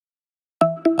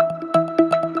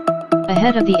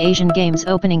Ahead of the Asian Games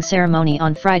opening ceremony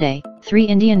on Friday, 3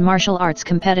 Indian martial arts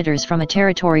competitors from a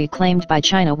territory claimed by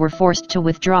China were forced to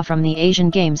withdraw from the Asian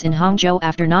Games in Hangzhou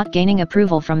after not gaining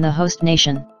approval from the host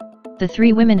nation. The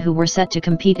 3 women who were set to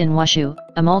compete in Wushu,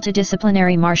 a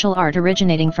multidisciplinary martial art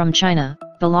originating from China,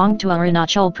 belonged to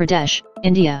Arunachal Pradesh,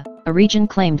 India, a region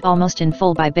claimed almost in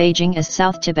full by Beijing as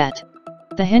South Tibet.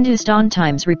 The Hindustan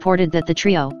Times reported that the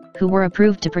trio, who were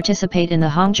approved to participate in the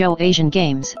Hangzhou Asian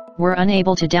Games, were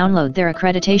unable to download their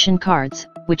accreditation cards,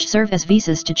 which serve as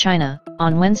visas to China,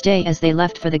 on Wednesday as they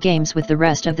left for the Games with the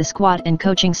rest of the squad and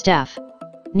coaching staff.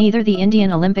 Neither the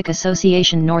Indian Olympic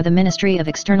Association nor the Ministry of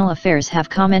External Affairs have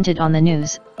commented on the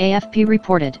news, AFP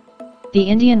reported. The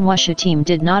Indian Wushu team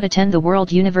did not attend the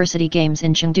World University Games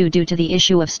in Chengdu due to the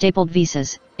issue of stapled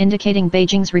visas, indicating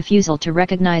Beijing's refusal to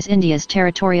recognize India's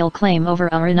territorial claim over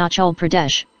Arunachal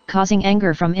Pradesh, causing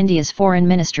anger from India's foreign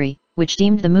ministry, which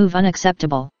deemed the move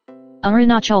unacceptable.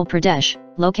 Arunachal Pradesh,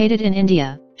 located in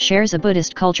India, shares a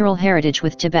Buddhist cultural heritage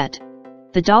with Tibet.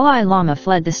 The Dalai Lama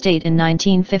fled the state in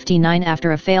 1959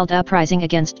 after a failed uprising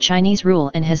against Chinese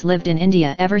rule and has lived in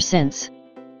India ever since.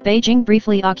 Beijing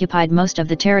briefly occupied most of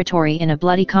the territory in a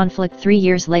bloody conflict 3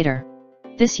 years later.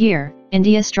 This year,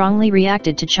 India strongly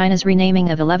reacted to China's renaming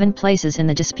of 11 places in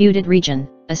the disputed region,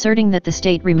 asserting that the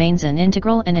state remains an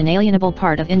integral and inalienable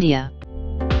part of India.